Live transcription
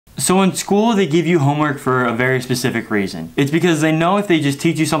So in school, they give you homework for a very specific reason. It's because they know if they just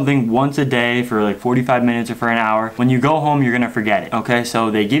teach you something once a day for like 45 minutes or for an hour, when you go home, you're gonna forget it, okay?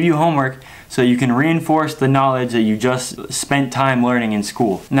 So they give you homework so you can reinforce the knowledge that you just spent time learning in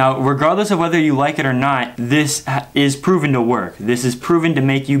school. Now, regardless of whether you like it or not, this is proven to work. This is proven to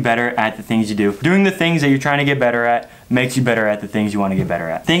make you better at the things you do. Doing the things that you're trying to get better at makes you better at the things you want to get better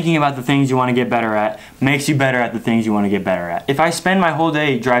at. Thinking about the things you want to get better at makes you better at the things you want to get better at. If I spend my whole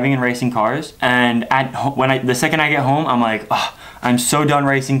day driving and racing cars, and the second I get home, I'm like, oh, I'm so done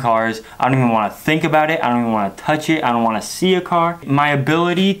racing cars. I don't even want to think about it. I don't even want to touch it. I don't want to see a car. My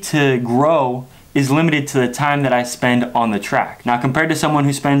ability to grow is limited to the time that I spend on the track. Now, compared to someone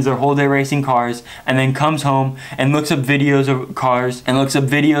who spends their whole day racing cars and then comes home and looks up videos of cars and looks up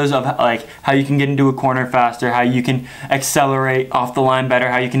videos of like how you can get into a corner faster, how you can accelerate off the line better,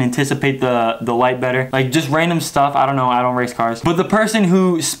 how you can anticipate the light better, like just random stuff. I don't know, I don't race cars. But the person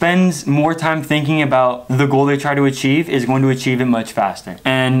who spends more time thinking about the goal they try to achieve is going to achieve it much faster.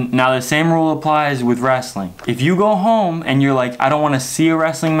 And now the same rule applies with wrestling. If you go home and you're like, I don't want to see a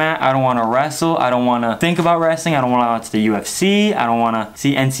wrestling mat, I don't want to wrestle, I don't want to think about wrestling, I don't want to watch the UFC, I don't want to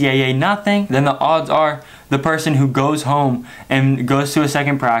see NCAA, nothing, then the odds are the person who goes home and goes to a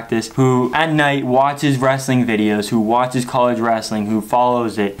second practice, who at night watches wrestling videos, who watches college wrestling, who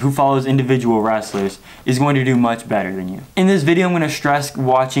follows it, who follows individual wrestlers, is going to do much better than you. In this video, I'm going to stress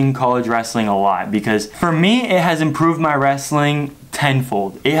watching college wrestling a lot because for me, it has improved my wrestling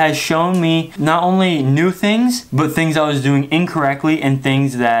tenfold. It has shown me not only new things, but things I was doing incorrectly and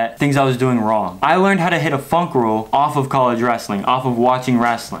things I was doing wrong. I learned how to hit a funk roll off of college wrestling, off of watching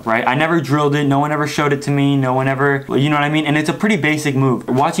wrestling, right? I never drilled it, no one ever showed it to me, no one ever, you know what I mean? And it's a pretty basic move.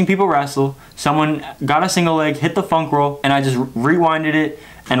 Watching people wrestle, someone got a single leg, hit the funk roll, and I just rewinded it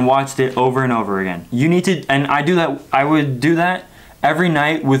and watched it over and over again. You need to, and I would do that every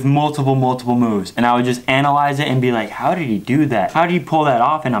night with multiple moves, and I would just analyze it and be like, how did he do that? How did he pull that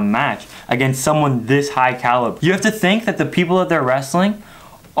off in a match against someone this high caliber? You have to think that the people that they're wrestling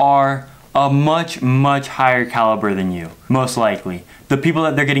are a much higher caliber than you, most likely. The people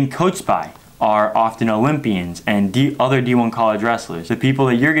that they're getting coached by are often Olympians and other D1 college wrestlers. The people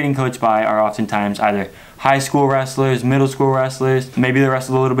that you're getting coached by are oftentimes either high school wrestlers, middle school wrestlers, maybe they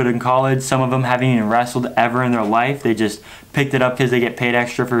wrestled a little bit in college. Some of them haven't even wrestled ever in their life. They just picked it up because they get paid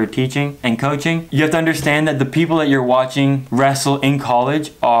extra for teaching and coaching. You have to understand that the people that you're watching wrestle in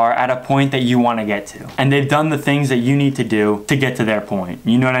college are at a point that you want to get to. And they've done the things that you need to do to get to their point.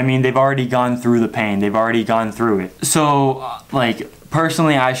 You know what I mean? They've already gone through the pain. They've already gone through it. So,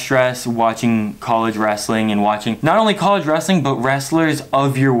 personally, I stress watching college wrestling and watching not only college wrestling, but wrestlers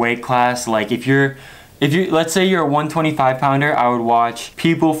of your weight class. Like if you, let's say you're a 125 pounder, I would watch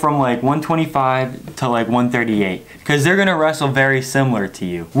people from like 125 to like 138 because they're gonna wrestle very similar to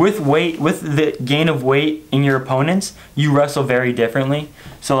you. With the gain of weight in your opponents, you wrestle very differently.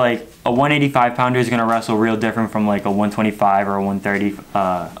 So like a 185 pounder is gonna wrestle real different from like a 125 or a 130,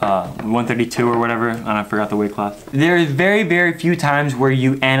 132 or whatever. I forgot the weight class. There's very few times where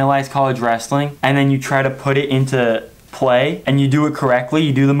you analyze college wrestling and then you try to put it into play and you do it correctly,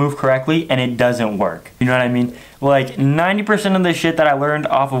 you do the move correctly, and it doesn't work. You know what I mean? Like 90% of the shit that I learned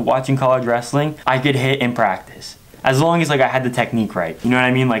off of watching college wrestling, I could hit in practice. As long as like I had the technique right. You know what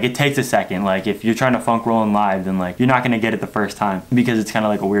I mean? Like it takes a second. Like if you're trying to funk roll in live, then like you're not gonna get it the first time because it's kind of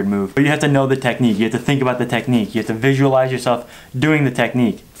like a weird move. But you have to know the technique. You have to think about the technique. You have to visualize yourself doing the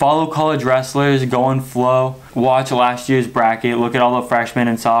technique. Follow college wrestlers, go on flow, watch last year's bracket, look at all the freshmen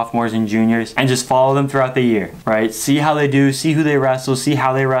and sophomores and juniors, and just follow them throughout the year, right? See how they do, see who they wrestle, see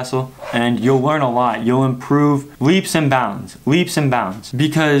how they wrestle, and you'll learn a lot. You'll improve leaps and bounds,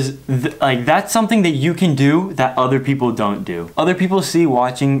 because that's something that you can do that other people don't do. Other people see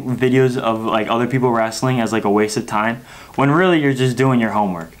watching videos of like other people wrestling as like a waste of time, when really you're just doing your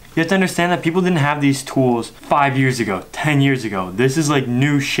homework. You have to understand that people didn't have these tools 5 years ago, 10 years ago. This is like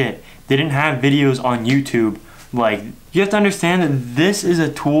new shit. They didn't have videos on YouTube. Like, you have to understand that this is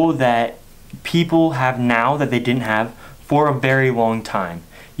a tool that people have now that they didn't have for a very long time.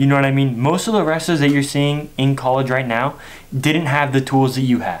 You know what I mean? Most of the wrestlers that you're seeing in college right now didn't have the tools that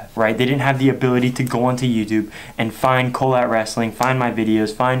you have, right? They didn't have the ability to go onto YouTube and find Colette Wrestling, find my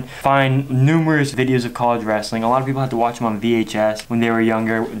videos, find numerous videos of college wrestling. A lot of people had to watch them on VHS when they were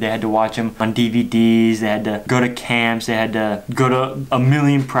younger. They had to watch them on DVDs. They had to go to camps. They had to go to a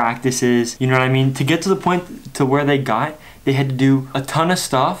million practices. You know what I mean? To get to the point to where they got, they had to do a ton of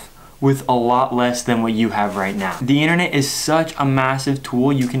stuff with a lot less than what you have right now. The internet is such a massive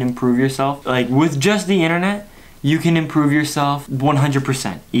tool. You can improve yourself. Like with just the internet, you can improve yourself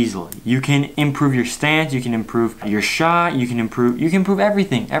 100% easily. You can improve your stance, you can improve your shot, you can improve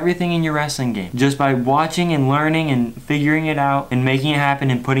everything in your wrestling game just by watching and learning and figuring it out and making it happen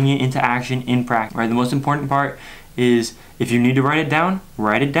and putting it into action in practice. Right? The most important part is if you need to write it down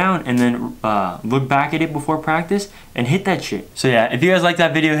and then look back at it before practice and hit that shit. So yeah, if you guys like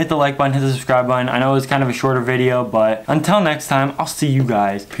that video, hit the like button, hit the subscribe button. I know it's kind of a shorter video, but until next time, I'll see you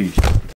guys. Peace.